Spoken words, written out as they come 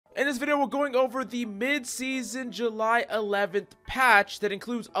In this video, we're going over the mid-season July 11th patch that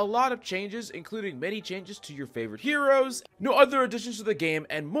includes a lot of changes, including many changes to your favorite heroes, no other additions to the game,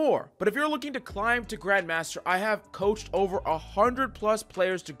 and more. But if you're looking to climb to Grandmaster, I have coached over 100 plus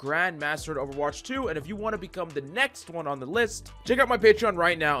players to Grandmaster at Overwatch 2, and if you want to become the next one on the list, check out my Patreon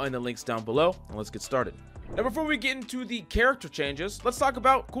right now in the links down below, and let's get started. Now, before we get into the character changes, let's talk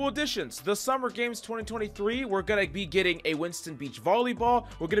about cool additions. The Summer Games 2023, we're going to be getting a Winston Beach Volleyball.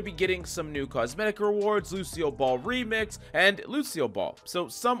 We're going to be getting some new cosmetic rewards, Lucio Ball Remix, and Lucio Ball. So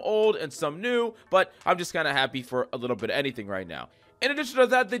some old and some new, but I'm just kind of happy for a little bit of anything right now. In addition to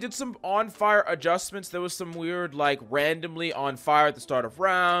that, they did some on-fire adjustments. There was some weird, like, randomly on fire at the start of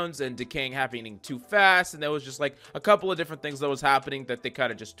rounds and decaying happening too fast. And there was just, like, a couple of different things that was happening that they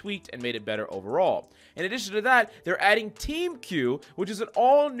kind of just tweaked and made it better overall. In addition to that, they're adding Team Q, which is an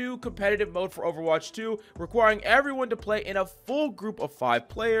all-new competitive mode for Overwatch 2, requiring everyone to play in a full group of 5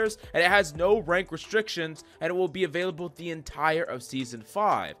 players. And it has no rank restrictions, and it will be available the entire of Season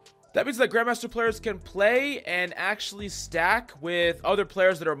 5. That means that Grandmaster players can play and actually stack with other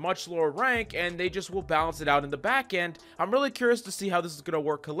players that are much lower rank, and they just will balance it out in the back end. I'm really curious to see how this is going to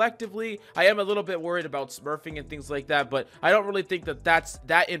work collectively. I am a little bit worried about smurfing and things like that, but I don't really think that that's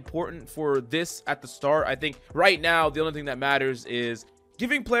that important for this at the start. I think right now, the only thing that matters is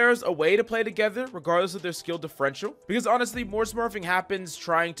giving players a way to play together regardless of their skill differential, because honestly more smurfing happens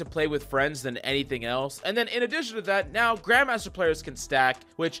trying to play with friends than anything else. And then in addition to that, now Grandmaster players can stack,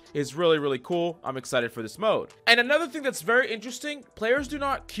 which is really cool. I'm excited for this mode. And another thing that's very interesting, players do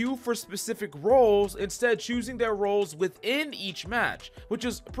not queue for specific roles, instead choosing their roles within each match, which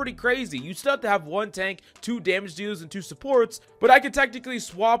is pretty crazy. You still have to have 1 tank, 2 damage dealers, and 2 supports, but I could technically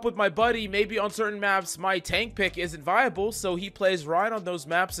swap with my buddy. Maybe on certain maps my tank pick isn't viable, so he plays Ryan on those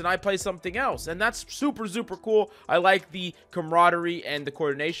maps and I play something else, and that's super cool. I like the camaraderie and the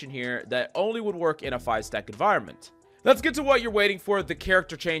coordination here that only would work in a 5-stack environment. Let's get to what you're waiting for, the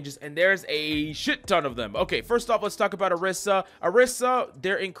character changes, and there's a shit ton of them. Okay, first off, let's talk about Orisa. Orisa,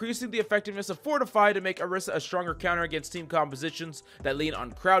 they're increasing the effectiveness of Fortify to make Orisa a stronger counter against team compositions that lean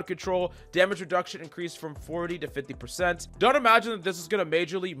on crowd control. Damage reduction increased from 40 to 50%. Don't imagine that this is going to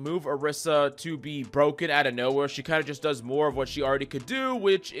majorly move Orisa to be broken out of nowhere. She kind of just does more of what she already could do,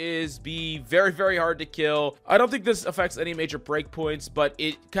 which is be very hard to kill. I don't think this affects any major breakpoints, but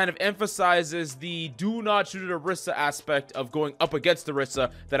it kind of emphasizes the do not shoot at Orisa aspect of going up against Orisa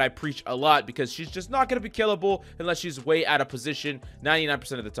that I preach a lot, because she's just not going to be killable unless she's way out of position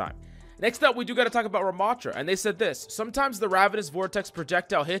 99% of the time. Next up, we do got to talk about Ramattra, and they said this: sometimes the Ravenous Vortex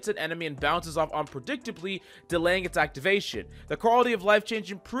projectile hits an enemy and bounces off unpredictably, delaying its activation. The quality of life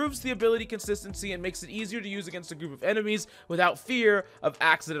change improves the ability consistency and makes it easier to use against a group of enemies without fear of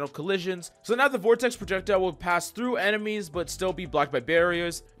accidental collisions. So now the Vortex projectile will pass through enemies but still be blocked by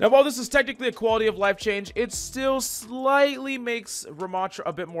barriers. Now, while this is technically a quality of life change, it still slightly makes Ramattra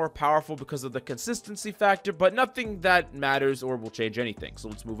a bit more powerful because of the consistency factor, but nothing that matters or will change anything. So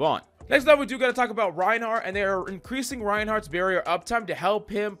let's move on. Next up, we do got to talk about Reinhardt, and they are increasing Reinhardt's barrier uptime to help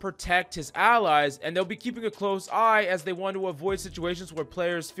him protect his allies, and they'll be keeping a close eye as they want to avoid situations where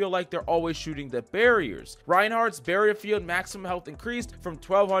players feel like they're always shooting the barriers. Reinhardt's barrier field maximum health increased from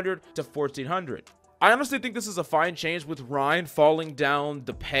 1200 to 1400. I honestly think this is a fine change, with Ryan falling down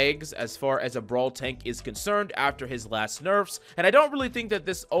the pegs as far as a brawl tank is concerned after his last nerfs, and I don't really think that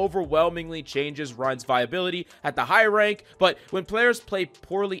this overwhelmingly changes Ryan's viability at the high rank, but when players play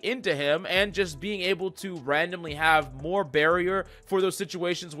poorly into him, and just being able to randomly have more barrier for those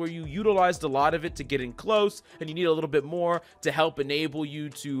situations where you utilized a lot of it to get in close and you need a little bit more to help enable you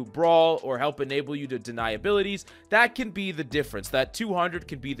to brawl or help enable you to deny abilities, that can be the difference. That 200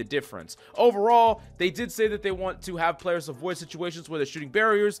 can be the difference. Overall, they did say that they want to have players avoid situations where they're shooting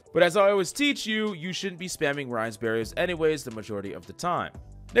barriers, but as I always teach you, you shouldn't be spamming Ryan's barriers anyways the majority of the time.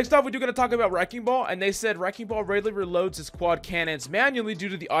 Next off, we do got to talk about Wrecking Ball, and they said Wrecking Ball readily reloads his quad cannons manually due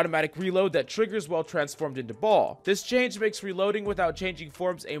to the automatic reload that triggers while transformed into Ball. This change makes reloading without changing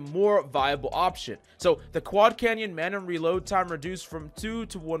forms a more viable option. So the quad cannon manual reload time reduced from 2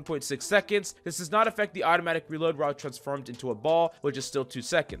 to 1.6 seconds. This does not affect the automatic reload while transformed into a ball, which is still 2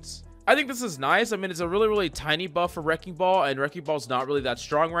 seconds. I think this is nice. I mean, it's a really tiny buff for Wrecking Ball, and Wrecking Ball's not really that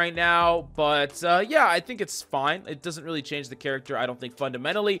strong right now, but yeah, I think it's fine. It doesn't really change the character, I don't think,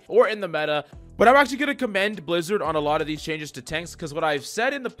 fundamentally or in the meta, But I'm actually going to commend Blizzard on a lot of these changes to tanks, because what I've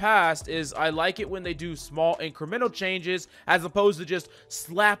said in the past is I like it when they do small incremental changes as opposed to just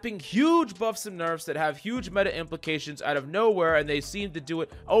slapping huge buffs and nerfs that have huge meta implications out of nowhere, and they seem to do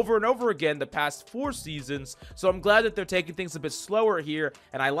it over and over again the past 4 seasons. So I'm glad that they're taking things a bit slower here,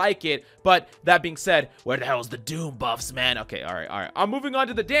 and I like it. But that being said, where the hell's the Doom buffs, man? Okay, all right. I'm moving on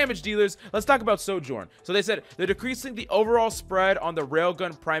to the damage dealers. Let's talk about Sojourn. So they said they're decreasing the overall spread on the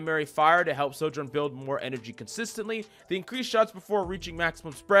railgun primary fire to help Sojourn build more energy consistently. The increased shots before reaching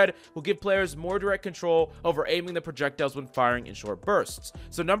maximum spread will give players more direct control over aiming the projectiles when firing in short bursts.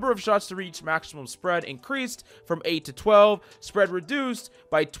 So number of shots to reach maximum spread increased from 8 to 12, spread reduced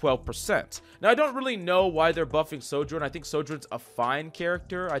by 12%. Now, I don't really know why they're buffing Sojourn. I think Sojourn's a fine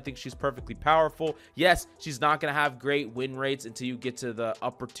character. I think she's perfectly powerful. Yes, she's not going to have great win rates until you get to the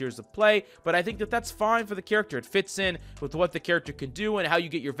upper tiers of play, but I think that that's fine for the character. It fits in with what the character can do and how you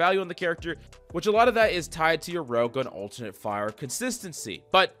get your value on the character, which a lot of that is tied to your railgun alternate fire consistency.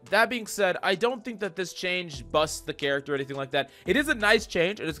 But that being said, I don't think that this change busts the character or anything like that. It is a nice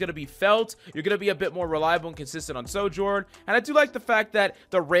change, and it's going to be felt. You're going to be a bit more reliable and consistent on Sojourn, and I do like the fact that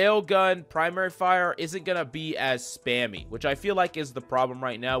the railgun primary fire isn't going to be as spammy, which I feel like is the problem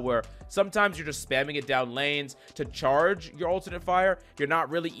right now, where sometimes you're just spamming it down lanes to charge your alternate fire. You're not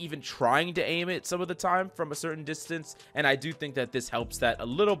really even trying to aim it some of the time from a certain distance, and I do think that this helps that a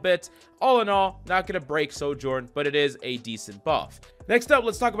little bit. All in all, not going to break Sojourn, but it is a decent buff. Next up,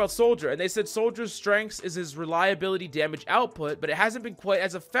 let's talk about Soldier. And they said Soldier's strengths is his reliability damage output, but it hasn't been quite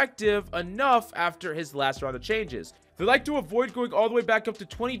as effective enough after his last round of changes. They like to avoid going all the way back up to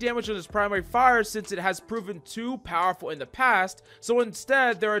 20 damage on his primary fire, since it has proven too powerful in the past. So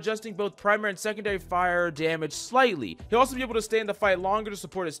instead, they're adjusting both primary and secondary fire damage slightly. He'll also be able to stay in the fight longer to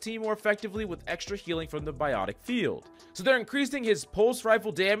support his team more effectively with extra healing from the biotic field. So they're increasing his pulse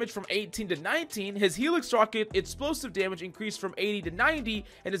rifle damage from 18 to 19, his helix rocket explosive damage increased from 80 to 90,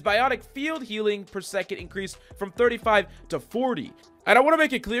 and his biotic field healing per second increased from 35 to 40. And I want to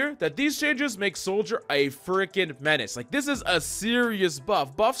make it clear that these changes make Soldier a freaking menace. Like, this is a serious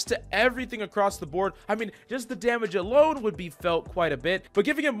buff. Buffs to everything across the board. I mean, just the damage alone would be felt quite a bit. But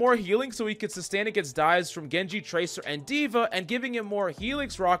giving him more healing so he could sustain against dives from Genji, Tracer, and D.Va, and giving him more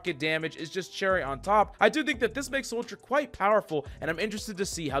Helix Rocket damage is just cherry on top. I do think that this makes Soldier quite powerful, and I'm interested to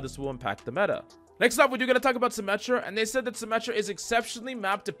see how this will impact the meta. Next up, we do got to talk about Symmetra, and they said that Symmetra is exceptionally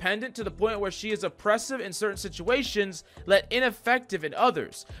map dependent to the point where she is oppressive in certain situations, yet ineffective in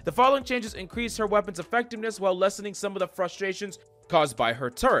others. The following changes increase her weapon's effectiveness while lessening some of the frustrations caused by her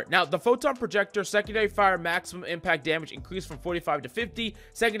turret. Now, the photon projector secondary fire maximum impact damage increased from 45 to 50,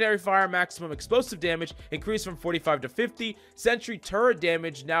 secondary fire maximum explosive damage increased from 45 to 50, sentry turret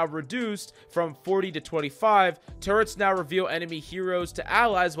damage now reduced from 40 to 25, turrets now reveal enemy heroes to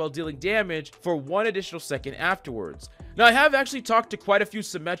allies while dealing damage for 1 additional second afterwards. Now, I have actually talked to quite a few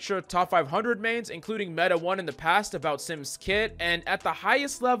Symmetra top 500 mains, including Meta 1 in the past, about Sim's kit, and at the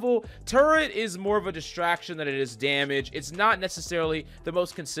highest level, turret is more of a distraction than it is damage. It's not necessarily the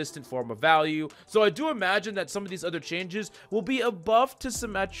most consistent form of value, so I do imagine that some of these other changes will be a buff to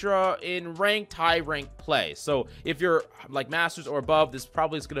Symmetra in ranked, high-ranked play. So if you're like Masters or above, this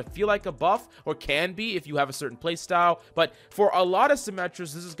probably is going to feel like a buff, or can be if you have a certain play style, but for a lot of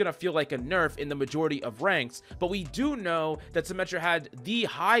Symmetras, this is going to feel like a nerf in the majority of ranks, but we do know that Symmetra had the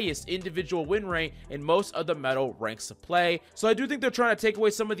highest individual win rate in most of the metal ranks of play. So I do think they're trying to take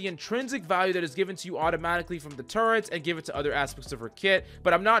away some of the intrinsic value that is given to you automatically from the turrets and give it to other aspects of her kit,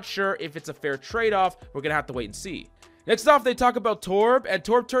 but I'm not sure if it's a fair trade-off. We're gonna have to wait and see. Next off, they talk about Torb, and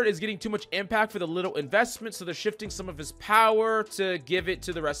Torb turret is getting too much impact for the little investment, so they're shifting some of his power to give it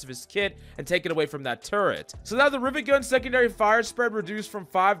to the rest of his kit and take it away from that turret. So now the Rivet Gun secondary fire spread reduced from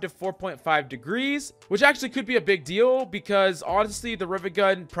 5 to 4.5 degrees, which actually could be a big deal because honestly, the Rivet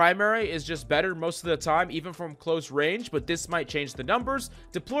Gun primary is just better most of the time, even from close range, but this might change the numbers.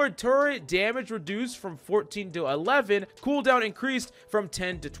 Deployed turret damage reduced from 14 to 11, cooldown increased from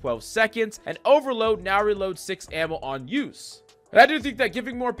 10 to 12 seconds, and overload now reloads 6 ammo on use. And I do think that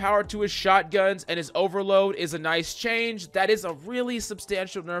giving more power to his shotguns and his overload is a nice change. That is a really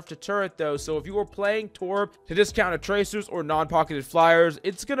substantial nerf to turret though, so if you were playing Torb to discounted tracers or non-pocketed flyers,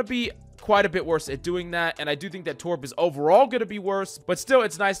 it's gonna be quite a bit worse at doing that, and I do think that Torb is overall going to be worse, but still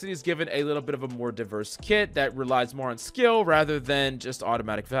it's nice that he's given a little bit of a more diverse kit that relies more on skill rather than just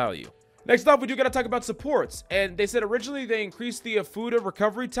automatic value. Next up, we do got to talk about supports, and they said originally they increased the Afuda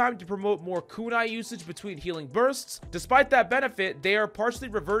recovery time to promote more kunai usage between healing bursts. Despite that benefit, they are partially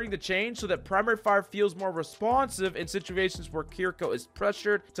reverting the change so that primary fire feels more responsive in situations where Kiriko is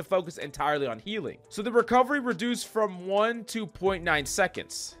pressured to focus entirely on healing. So the recovery reduced from 1 to 0.9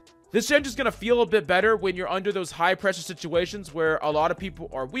 seconds. This change is going to feel a bit better when you're under those high pressure situations where a lot of people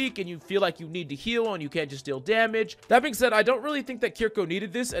are weak and you feel like you need to heal and you can't just deal damage. That being said, I don't really think that Kiriko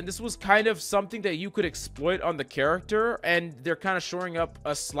needed this, and this was kind of something that you could exploit on the character, and they're kind of shoring up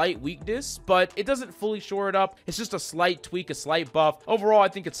a slight weakness, but it doesn't fully shore it up. It's just a slight tweak, a slight buff. Overall, I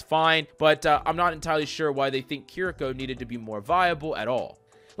think it's fine, but I'm not entirely sure why they think Kiriko needed to be more viable at all.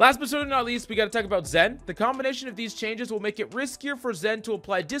 Last but certainly not least, we got to talk about Zen. The combination of these changes will make it riskier for Zen to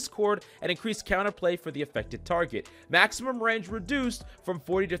apply Discord and increase counterplay for the affected target. Maximum range reduced from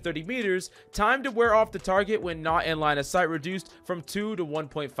 40 to 30 meters. Time to wear off the target when not in line of sight reduced from 2 to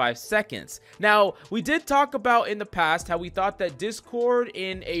 1.5 seconds. Now, we did talk about in the past how we thought that Discord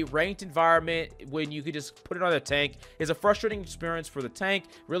in a ranked environment, when you could just put it on a tank, is a frustrating experience for the tank,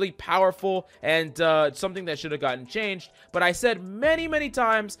 really powerful, and something that should have gotten changed. But I said many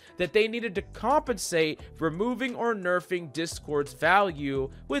times that they needed to compensate removing or nerfing Discord's value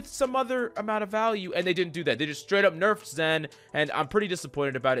with some other amount of value, and they didn't do that. They just straight up nerfed Zen, and I'm pretty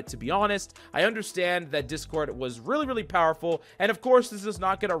disappointed about it, to be honest. I understand that Discord was really powerful, and of course this is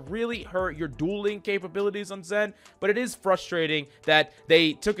not going to really hurt your dueling capabilities on Zen, but it is frustrating that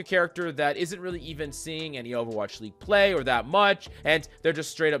they took a character that isn't really even seeing any Overwatch League play or that much, and they're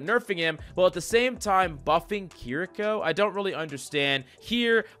just straight up nerfing him, while at the same time buffing Kiriko. I don't really understand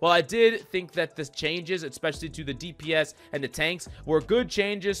here. While I did think that the changes, especially to the DPS and the tanks, were good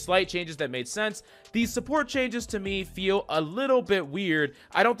changes, slight changes that made sense, these support changes to me feel a little bit weird.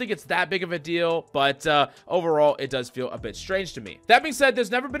 I don't think it's that big of a deal, but overall, it does feel a bit strange to me. That being said,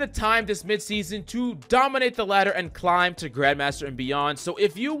 there's never been a time this mid-season to dominate the ladder and climb to Grandmaster and beyond. So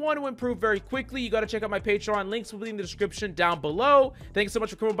if you want to improve very quickly, you got to check out my Patreon. Links will be in the description down below. Thanks so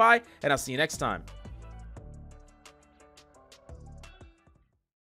much for coming by, and I'll see you next time.